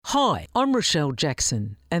Hi, I'm Rochelle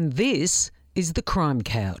Jackson, and this is The Crime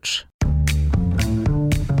Couch.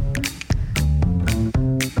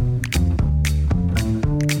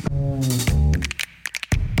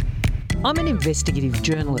 I'm an investigative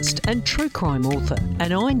journalist and true crime author,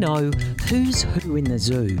 and I know who's who in the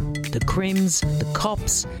zoo, the crims, the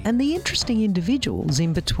cops, and the interesting individuals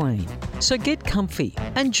in between. So get comfy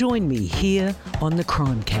and join me here on The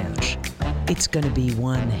Crime Couch. It's going to be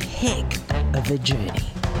one heck of a journey.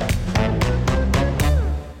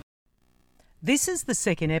 This is the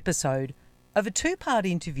second episode of a two-part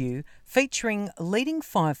interview featuring leading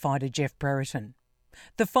firefighter Jeff Brereton.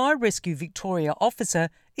 The Fire Rescue Victoria officer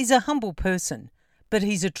is a humble person, but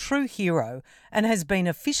he's a true hero and has been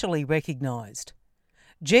officially recognised.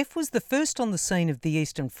 Jeff was the first on the scene of the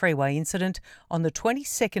Eastern Freeway incident on the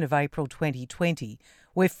 22nd of April 2020,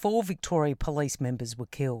 where 4 Victoria Police members were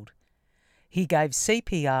killed. He gave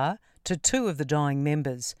CPR to 2 of the dying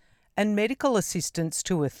members and medical assistance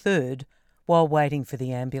to a third while waiting for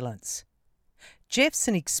the ambulance. Jeff's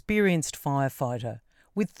an experienced firefighter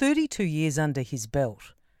with 32 years under his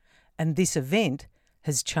belt, and this event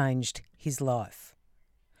has changed his life.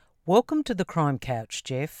 Welcome to the Crime Couch,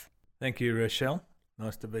 Jeff. Thank you, Rochelle.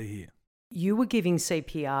 Nice to be here. You were giving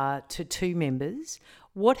CPR to 2 members.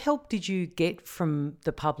 What help did you get from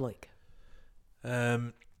the public?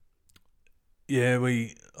 I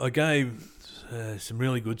gave some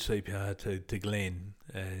really good CPR to Glenn,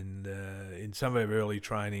 and in some of our early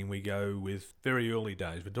training we go with very early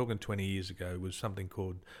days. We're talking 20 years ago, was something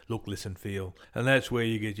called look, listen, feel, and that's where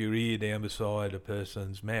you get your ear down beside a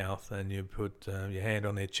person's mouth and you put your hand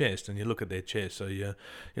on their chest and you look at their chest. So you're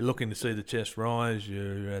looking to see the chest rise,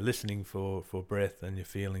 you're listening for breath, and you're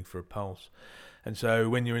feeling for a pulse. And so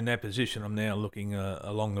when you're in that position, I'm now looking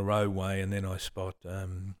along the roadway, and then I spot,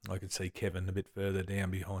 I could see Kevin a bit further down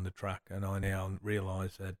behind the truck, and I now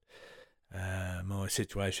realise that my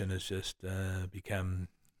situation has just become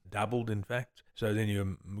doubled, in fact. So then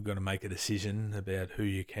you've got to make a decision about who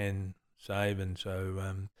you can save, and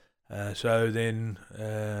so then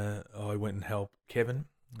I went and helped Kevin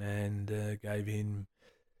and gave him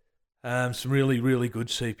some really, really good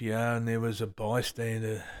CPR, and there was a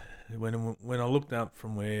bystander. When I looked up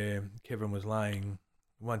from where Kevin was laying,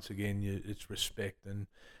 once again, it's respect, and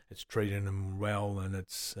it's treating him well, and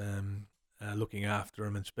it's looking after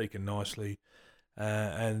him and speaking nicely.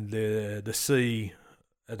 And the sea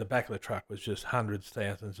at the back of the truck was just hundreds,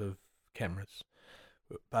 thousands of cameras.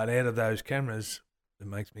 But out of those cameras, it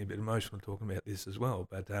makes me a bit emotional talking about this as well,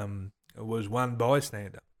 but it was one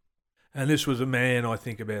bystander. And this was a man, I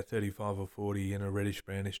think about 35 or 40, in a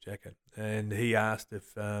reddish-brownish jacket. And he asked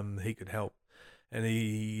if he could help. And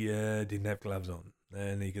he didn't have gloves on.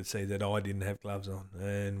 And he could see that I didn't have gloves on.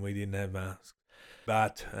 And we didn't have masks.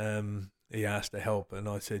 But he asked to help. And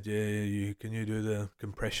I said, can you do the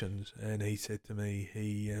compressions? And he said to me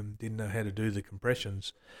he didn't know how to do the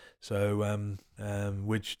compressions. So,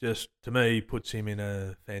 which just, to me, puts him in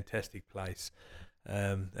a fantastic place.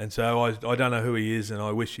 And so I don't know who he is, and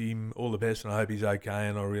I wish him all the best, and I hope he's okay,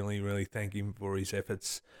 and I really, really thank him for his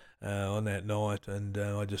efforts on that night, and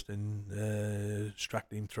I just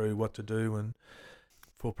instructed him through what to do, and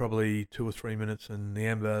for probably 2 or 3 minutes, and the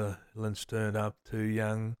ambulance turned up, 2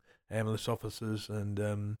 young ambulance officers, and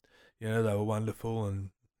they were wonderful,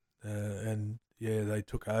 and they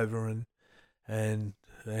took over, and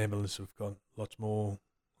the ambulance have got lots more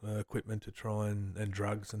equipment to try and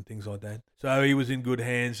drugs and things like that. So he was in good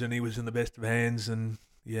hands, and he was in the best of hands, and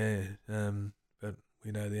but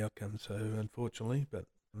we know the outcome, so unfortunately. But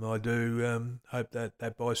I do hope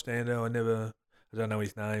that bystander, I don't know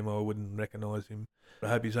his name, I wouldn't recognise him, but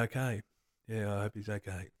I hope he's okay. Yeah, I hope he's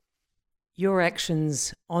okay. Your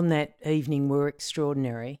actions on that evening were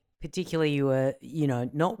extraordinary, particularly you were,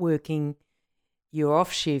 not working, you're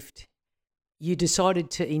off shift, you decided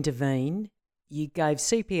to intervene. You gave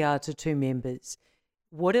CPR to 2 members.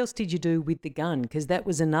 What else did you do with the gun? Because that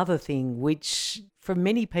was another thing which, for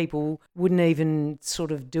many people, wouldn't even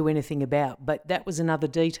sort of do anything about. But that was another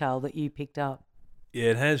detail that you picked up.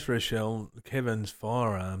 Yeah, it has, Rochelle. Kevin's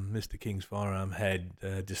firearm, Mr. King's firearm, had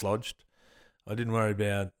dislodged. I didn't worry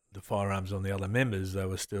about the firearms on the other members. They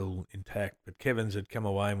were still intact. But Kevin's had come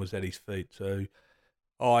away and was at his feet. So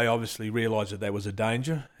I obviously realised that was a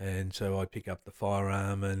danger, and so I pick up the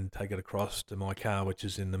firearm and take it across to my car, which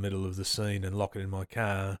is in the middle of the scene, and lock it in my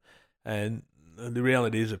car. And the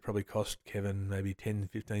reality is it probably cost Kevin maybe 10,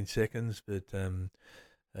 15 seconds, but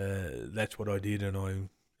that's what I did, and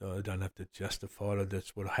I don't have to justify it,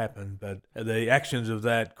 that's what happened. But the actions of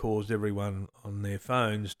that caused everyone on their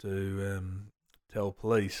phones to tell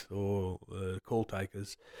police or call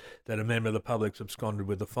takers that a member of the public's absconded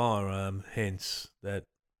with a firearm. Hence, that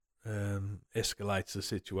escalates the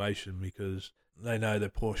situation because they know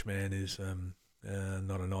that Porsche man is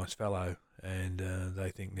not a nice fellow, and they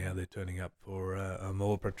think now they're turning up for a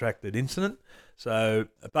more protracted incident. So,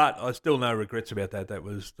 but I still no regrets about that. That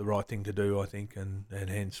was the right thing to do, I think, and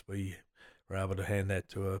hence we were able to hand that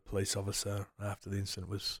to a police officer after the incident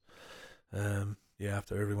was,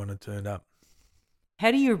 after everyone had turned up.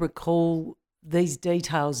 How do you recall these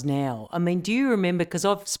details now? I mean, do you remember, because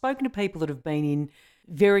I've spoken to people that have been in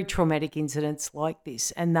very traumatic incidents like this,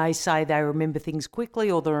 and they say they remember things quickly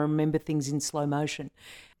or they remember things in slow motion.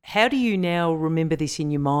 How do you now remember this in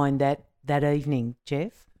your mind that evening,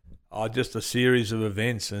 Jeff? Oh, just a series of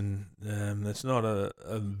events, and it's not a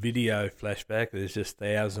video flashback. There's just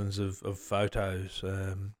thousands of photos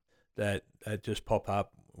that just pop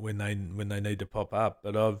up when they need to pop up.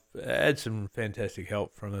 But I've had some fantastic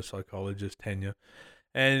help from a psychologist, Tanya,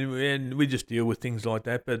 and we just deal with things like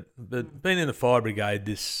that. But being in the fire brigade,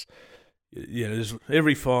 there's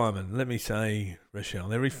every fireman. Let me say,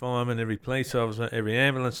 Rochelle, every fireman, every police officer, every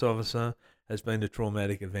ambulance officer has been to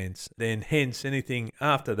traumatic events. Then, hence, anything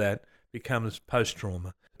after that becomes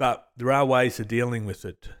post-trauma. But there are ways of dealing with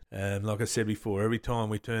it. Like I said before, every time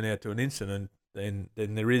we turn out to an incident, then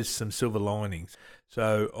there is some silver linings.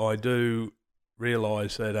 So I do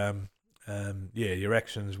realise that, your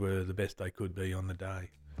actions were the best they could be on the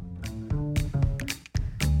day.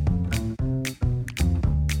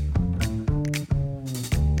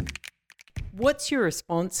 What's your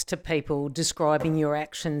response to people describing your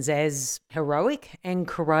actions as heroic and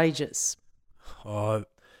courageous? Oh,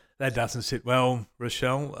 that doesn't sit well,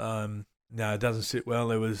 Rochelle. No, it doesn't sit well.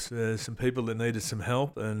 There was some people that needed some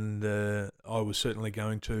help, and I was certainly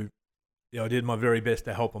going to. I did my very best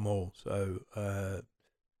to help them all. So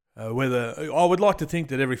whether I would like to think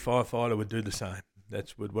that every firefighter would do the same.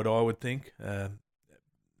 That's what I would think. And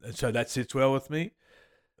so that sits well with me.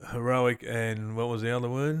 Heroic, and what was the other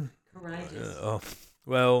word? Courageous.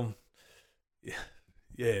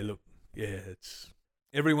 It's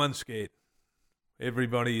everyone's scared.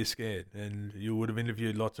 Everybody is scared, and you would have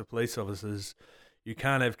interviewed lots of police officers. You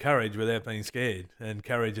can't have courage without being scared, and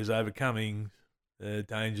courage is overcoming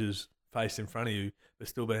dangers faced in front of you, but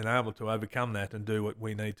still being able to overcome that and do what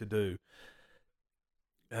we need to do.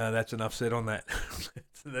 That's enough said on that.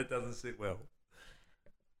 That doesn't sit well.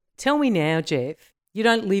 Tell me now, Jeff, you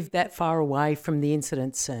don't live that far away from the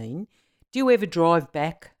incident scene. Do you ever drive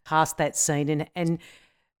back past that scene, and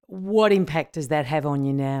what impact does that have on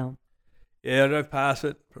you now? Yeah, I drove past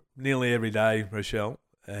it nearly every day, Rochelle,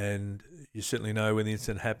 and you certainly know when the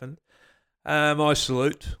incident happened. I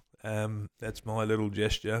salute. That's my little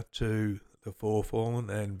gesture to the four fallen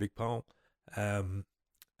and Vic Pole. I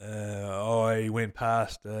went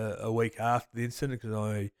past a week after the incident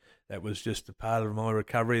because that was just a part of my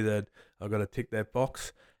recovery that I got to tick that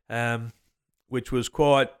box, which was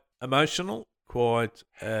quite emotional, quite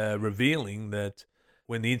revealing that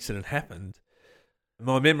when the incident happened,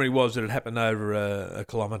 my memory was that it happened over a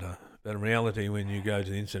kilometre, but in reality, when you go to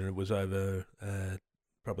the incident, it was over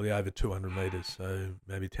probably over 200 metres, so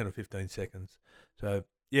maybe 10 or 15 seconds. So,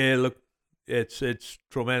 yeah, look, it's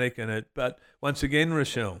traumatic, but once again,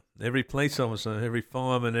 Rochelle, every police officer, every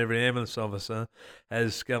fireman, every ambulance officer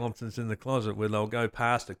has skeletons in the closet where they'll go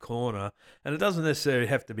past a corner, and it doesn't necessarily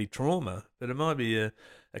have to be trauma, but it might be a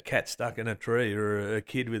cat stuck in a tree or a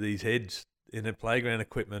kid with his heads in a playground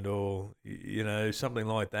equipment or, something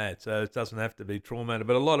like that. So it doesn't have to be traumatic,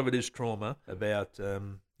 but a lot of it is trauma about, a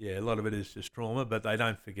lot of it is just trauma, but they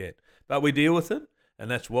don't forget. But we deal with it,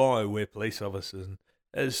 and that's why we're police officers. And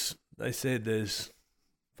as they said, there's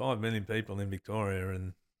 5 million people in Victoria,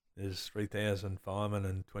 and there's 3,000 firemen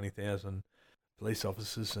and 20,000 police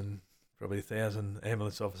officers and probably 1,000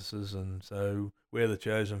 ambulance officers. And so we're the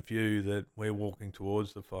chosen few that we're walking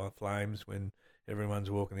towards the fire flames when everyone's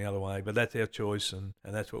walking the other way. But that's our choice, and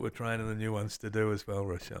that's what we're training the new ones to do as well,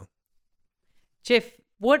 Rochelle. Jeff,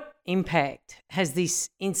 what impact has this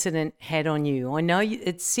incident had on you? I know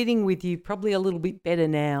it's sitting with you probably a little bit better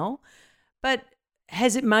now, but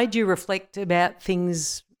has it made you reflect about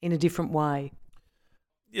things in a different way?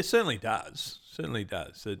 It certainly does. Certainly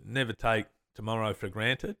does. It never take tomorrow for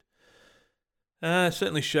granted. It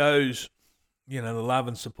certainly shows, the love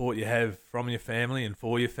and support you have from your family and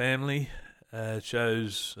for your family. It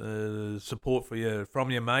shows support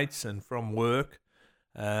from your mates and from work.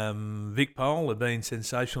 Vic Pole have been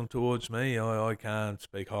sensational towards me. I can't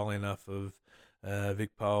speak highly enough of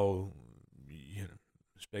Vic Pole,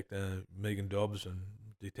 Inspector Megan Dobbs and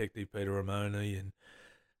Detective Peter Ramoni,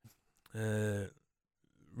 and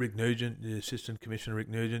Rick Nugent, the Assistant Commissioner Rick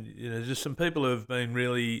Nugent. Just some people who have been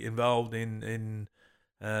really involved in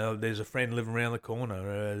there's a friend living around the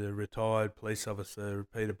corner, the retired police officer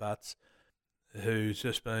Peter Butts, who's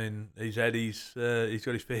just been, he's got his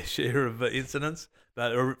fair share of incidents,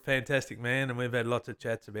 but a fantastic man, and we've had lots of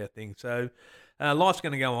chats about things. So life's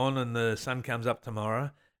going to go on, and the sun comes up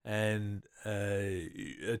tomorrow, and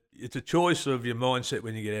it's a choice of your mindset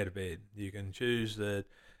when you get out of bed. You can choose that,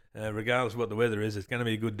 regardless of what the weather is, it's going to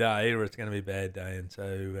be a good day or it's going to be a bad day, and so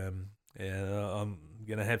I'm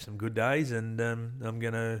going to have some good days, and I'm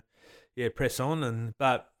going to press on,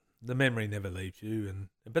 but the memory never leaves you,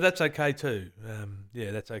 but that's okay too.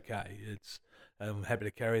 That's okay. I'm happy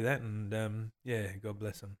to carry that, and God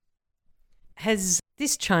bless them. Has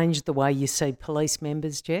this changed the way you see police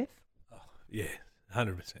members, Jeff? Oh, yeah,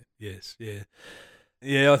 100%. Yes, yeah.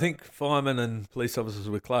 Yeah, I think firemen and police officers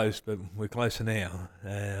were close, but we're closer now.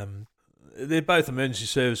 They're both emergency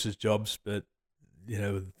services jobs, but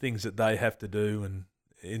things that they have to do and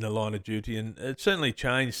in the line of duty, and it certainly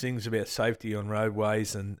changed things about safety on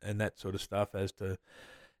roadways and that sort of stuff as to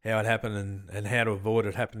how it happened and how to avoid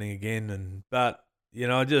it happening again.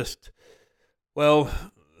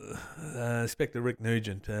 Inspector Rick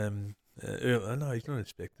Nugent, no, he's not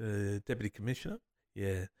Inspector, Deputy Commissioner,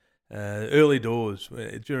 early doors,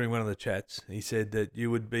 during one of the chats, he said that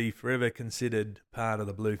you would be forever considered part of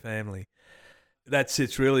the Blue family. That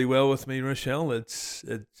sits really well with me, Rochelle. It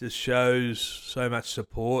just shows so much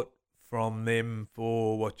support from them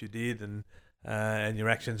for what you did and your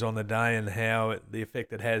actions on the day, and how the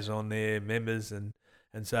effect it has on their members, and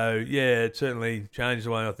so it certainly changed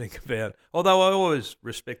the way I think about. Although I always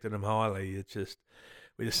respected them highly, it's just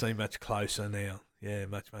we just seem much closer now. Yeah,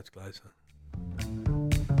 much closer.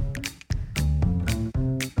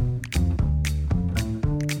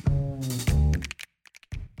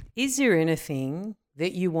 Is there anything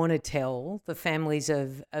that you want to tell the families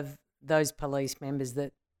of those police members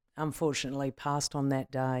that unfortunately passed on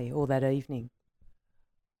that day or that evening?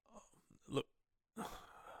 Look,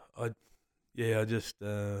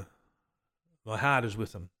 my heart is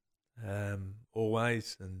with them,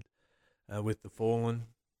 always, and with the fallen,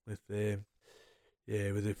 with their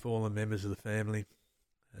fallen members of the family.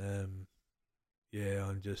 I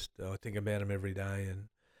think about them every day,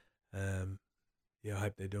 and I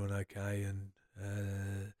hope they're doing okay, and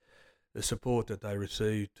the support that they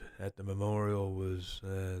received at the memorial was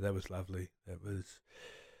lovely.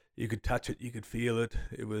 You could touch it, you could feel it.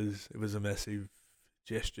 It was a massive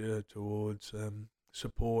gesture towards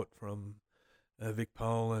support from Vic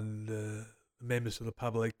Pole and members of the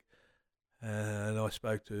public, and I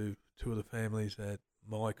spoke to two of the families at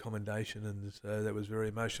my commendation, and so that was very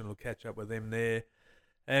emotional to catch up with them there.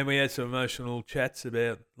 And we had some emotional chats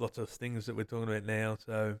about lots of things that we're talking about now.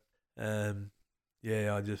 So, I'm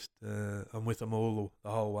with them all the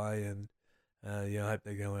whole way, and I hope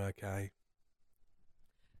they're going okay.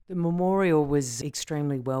 The memorial was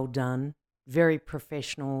extremely well done, very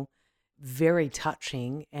professional, very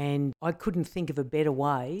touching, and I couldn't think of a better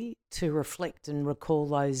way to reflect and recall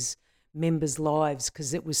those members' lives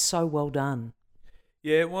because it was so well done.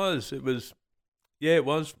 Yeah, it was. It was,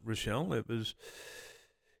 Rochelle. It was...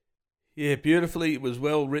 beautifully. It was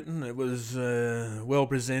well written. It was well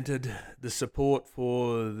presented. The support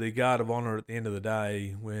for the Guard of Honour at the end of the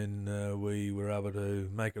day, when we were able to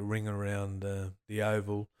make a ring around the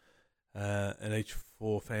oval, and each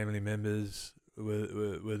four family members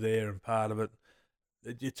were there and part of it.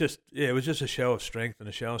 It was just a show of strength and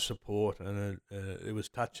a show of support, and it was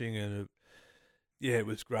touching, and it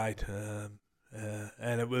was great. And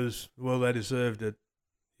it was, they deserved it.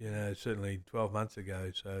 Certainly 12 months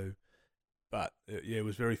ago. So. But it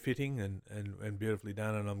was very fitting and beautifully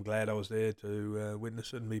done, and I'm glad I was there to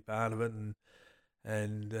witness it and be part of it,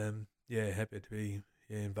 and happy to be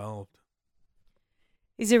involved.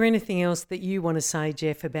 Is there anything else that you want to say,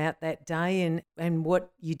 Jeff, about that day and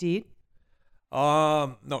what you did?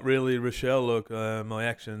 Not really, Rochelle. Look, my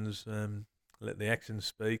actions, let the actions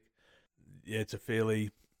speak. Yeah, it's a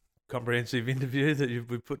fairly comprehensive interview that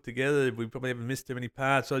we put together. We probably haven't missed too many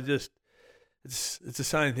parts. It's the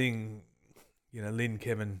same thing. Lynn,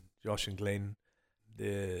 Kevin, Josh and Glenn,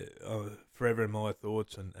 they're forever in my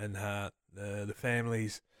thoughts and heart. The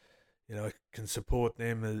families, I can support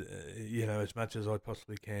them, as much as I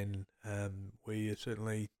possibly can. We are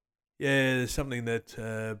certainly, there's something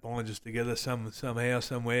that binds us together somehow,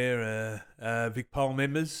 somewhere. Vic Pole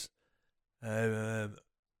members, if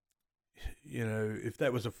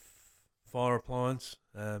that was a fire appliance,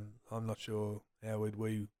 I'm not sure how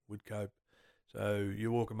we would cope. So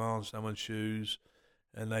you walk a mile in someone's shoes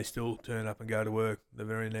and they still turn up and go to work the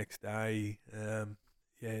very next day.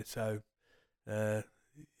 my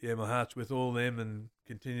heart's with all them, and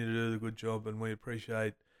continue to do the good job, and we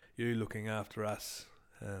appreciate you looking after us.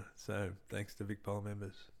 So thanks to VicPol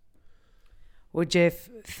members. Well, Jeff,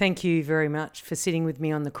 thank you very much for sitting with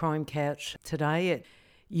me on the Crime Couch today.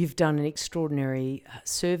 You've done an extraordinary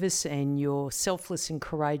service, and your selfless and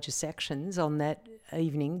courageous actions on that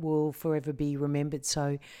evening will forever be remembered.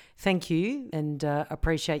 So thank you, and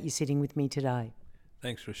appreciate you sitting with me today.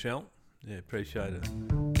 Thanks, Rochelle. Yeah, appreciate it.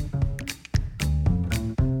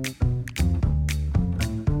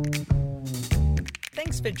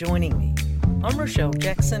 Thanks for joining me. I'm Rochelle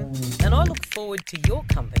Jackson, and I look forward to your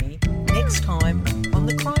company next time on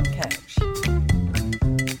the Crime Couch.